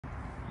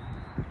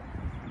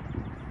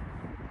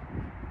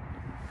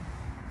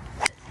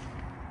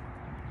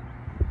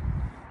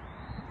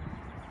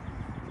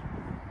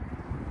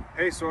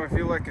Hey, so I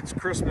feel like it's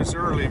Christmas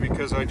early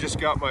because I just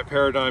got my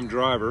Paradym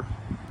driver,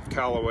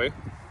 Callaway,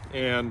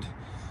 and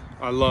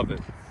I love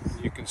it.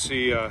 You can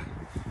see the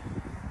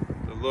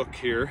look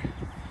here.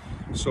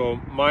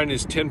 So mine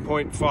is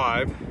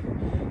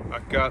 10.5.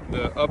 I've got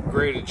the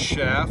upgraded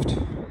shaft,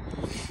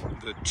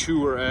 the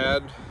tour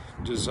ad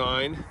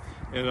design,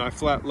 and I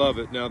flat love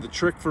it. Now the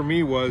trick for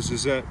me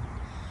is that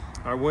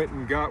I went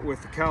and got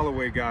with the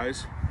Callaway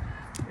guys,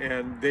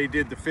 and they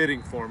did the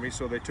fitting for me.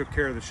 So they took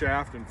care of the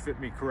shaft and fit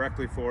me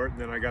correctly for it,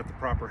 and then I got the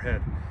proper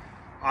head.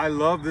 I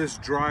love this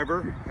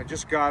driver. I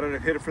just got it.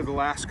 I've hit it for the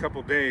last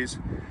couple days.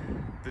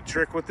 The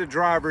trick with the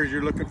driver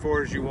you're looking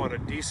for is you want a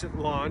decent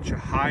launch, a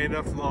high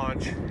enough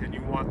launch, and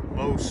you want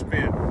low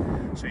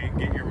spin, so you can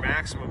get your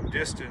maximum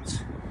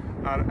distance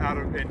out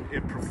of, and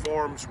it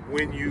performs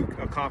when you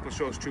accomplish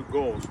those two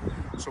goals.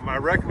 So my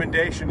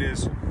recommendation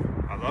is,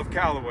 I love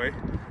Callaway.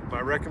 My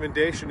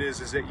recommendation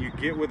is that you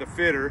get with a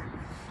fitter.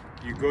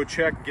 You go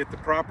check and get the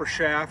proper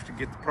shaft and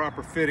get the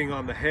proper fitting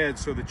on the head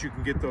so that you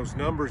can get those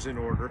numbers in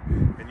order.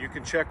 And you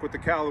can check with the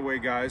Callaway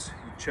guys.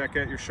 You check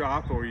at your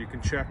shop, or you can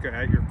check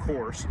at your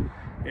course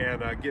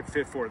and get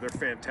fit for it. They're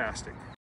fantastic.